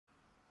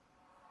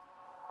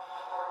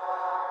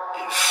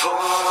If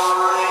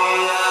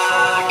only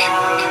I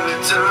could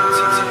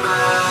turn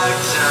back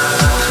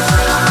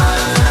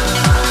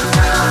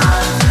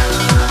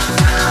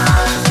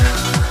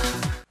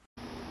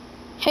time.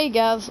 Hey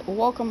guys,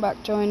 welcome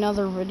back to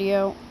another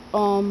video.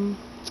 And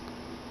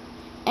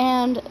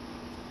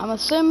I'm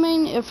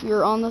assuming if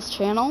you're on this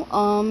channel,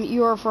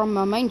 you are from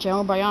my main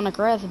channel, Bionic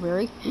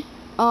Raspberry.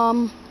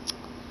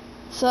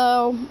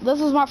 So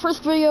this is my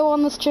first video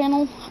on this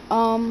channel,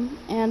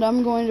 and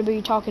I'm going to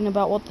be talking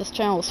about what this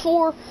channel is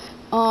for,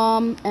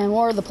 and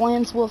what are the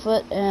plans with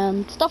it,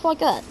 and stuff like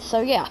that.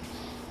 So yeah,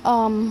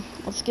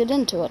 let's get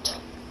into it.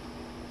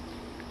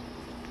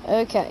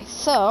 Okay,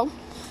 so,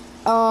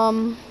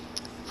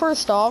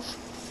 first off,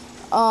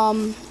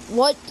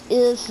 what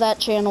is that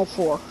channel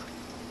for?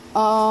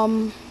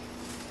 Oh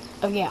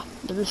yeah,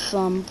 there's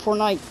some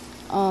Fortnite,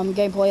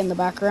 gameplay in the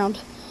background,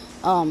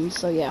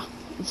 so yeah.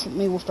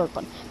 Me will start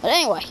fun. But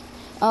anyway,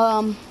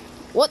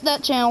 what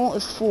that channel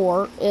is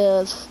for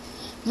is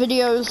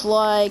videos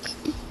like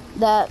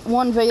that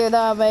one video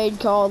that I made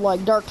called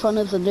like Dark Fun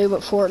is a Noob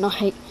at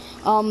Fortnite.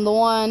 The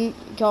one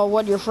called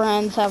What Your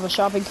Friends Have a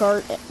Shopping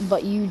Cart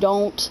but You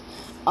Don't.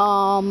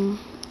 And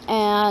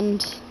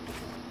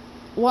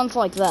ones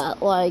like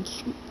that, like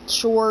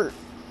short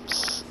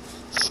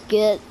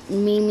skit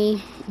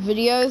meme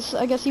videos,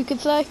 I guess you could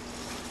say.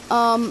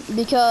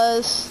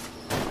 Because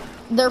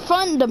they're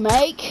fun to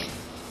make.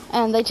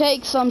 And they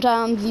take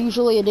sometimes,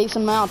 usually a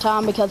decent amount of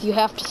time, because you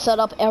have to set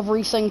up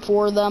everything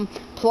for them,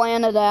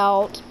 plan it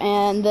out,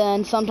 and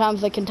then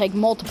sometimes they can take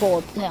multiple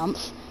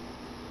attempts.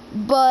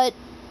 But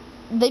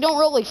they don't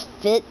really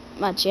fit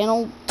my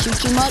channel too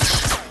much.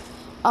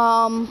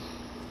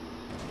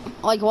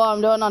 Like what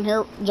I'm doing on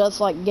here, just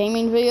like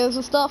gaming videos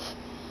and stuff.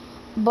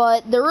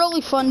 But they're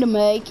really fun to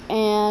make,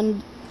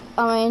 and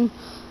I mean,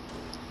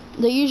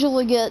 they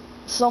usually get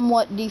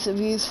somewhat decent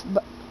views,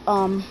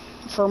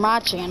 for my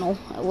channel,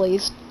 at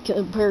least,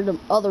 compared to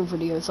other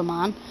videos of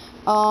mine.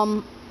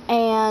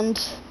 And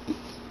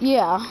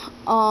yeah,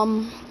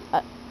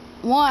 I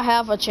want to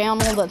have a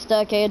channel that's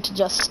dedicated to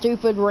just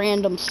stupid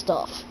random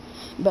stuff,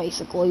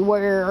 basically,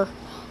 where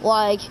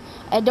like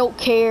I don't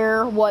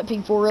care what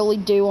people really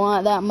do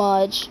on it that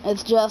much.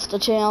 It's just a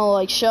channel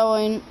like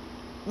showing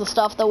the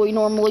stuff that we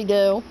normally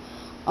do,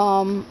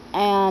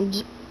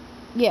 and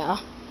yeah,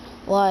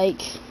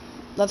 like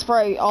that's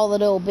probably all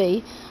that it'll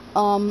be.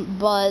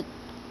 But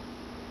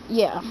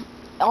yeah,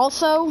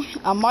 also,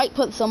 I might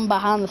put some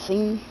behind the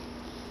scene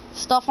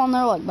stuff on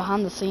there, like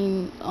behind the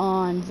scene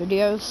on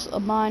videos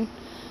of mine.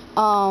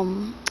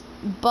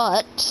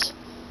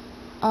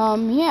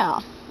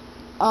 Yeah.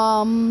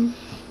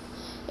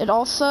 It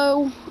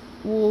also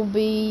will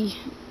be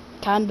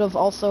kind of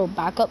also a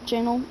backup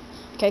channel,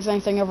 in case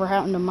anything ever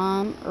happened to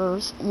mine, or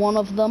one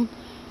of them.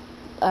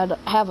 I'd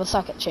have a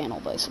second channel,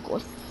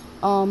 basically.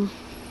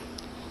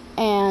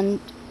 And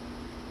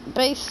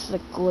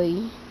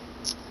basically,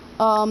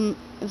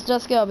 it's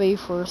just gonna be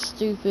for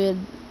stupid,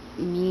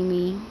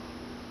 meme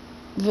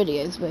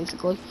videos,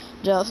 basically.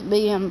 Just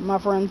me and my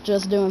friends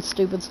just doing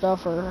stupid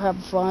stuff, or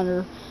having fun,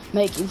 or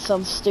making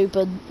some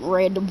stupid,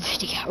 random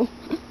video.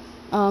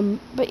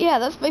 But yeah,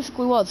 that's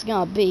basically what it's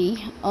gonna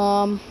be.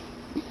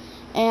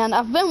 And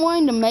I've been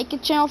wanting to make a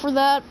channel for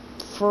that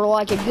for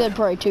like a good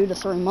probably 2 to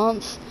 3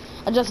 months.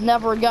 I just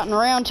never gotten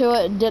around to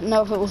it, and didn't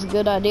know if it was a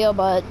good idea,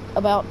 but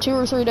about 2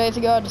 or 3 days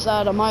ago I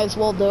decided I might as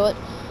well do it.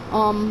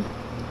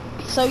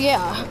 So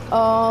yeah,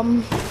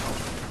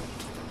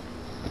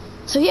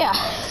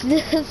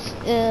 this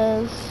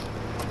is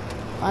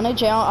my new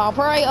channel. I'll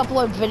probably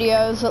upload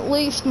videos at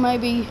least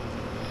maybe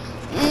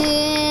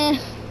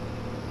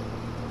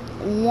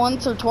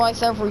once or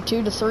twice every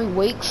 2 to 3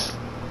 weeks,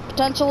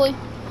 potentially,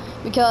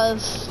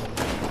 because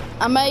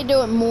I may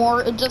do it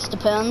more, it just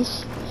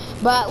depends,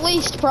 but at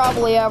least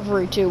probably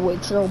every 2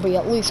 weeks there will be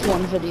at least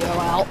one video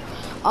out,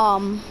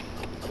 on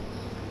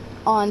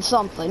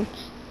something.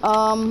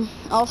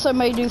 Also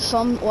may do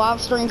some live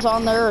streams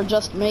on there, or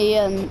just me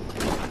and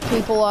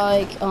people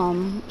like,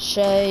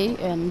 Shay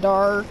and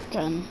Dark,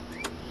 and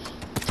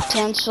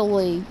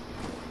potentially,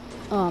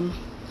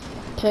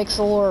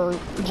 Pixel or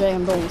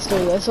JM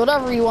Studios,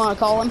 whatever you want to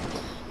call him.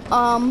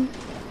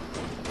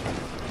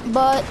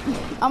 But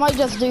I might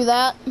just do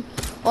that.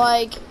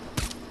 Like,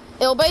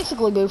 it'll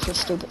basically be for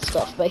stupid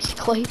stuff,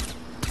 basically.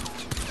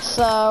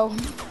 So,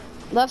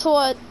 that's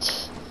what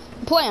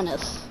the plan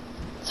is.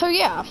 So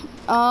yeah,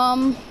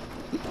 don't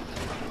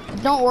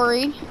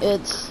worry,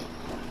 it's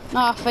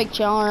not a fake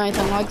channel or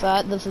anything like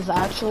that. This is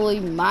actually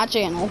my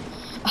channel.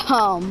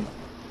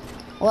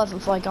 Unless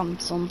it's like on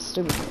some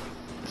stupid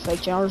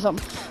fake channel or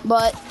something.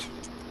 But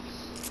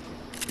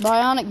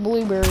Bionic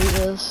Blueberry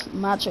is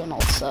my channel,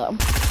 so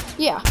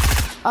yeah.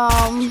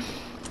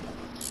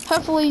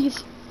 Hopefully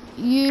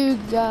you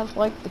guys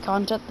like the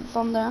content that's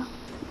on there.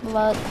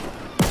 But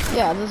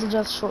yeah, this is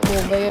just a short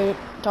little video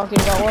talking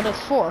about what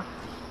it's for.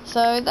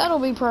 So that'll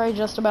be probably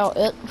just about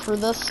it for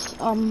this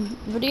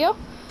video.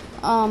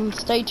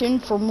 Stay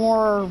tuned for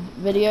more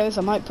videos.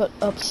 I might put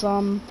up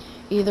some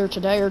either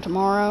today or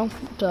tomorrow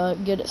to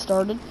get it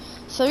started.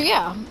 So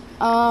yeah,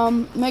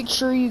 make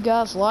sure you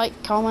guys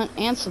like, comment,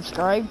 and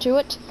subscribe to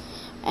it.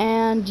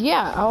 And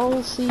yeah,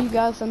 I'll see you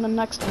guys in the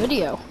next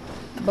video.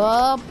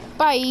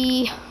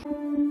 Bye-bye.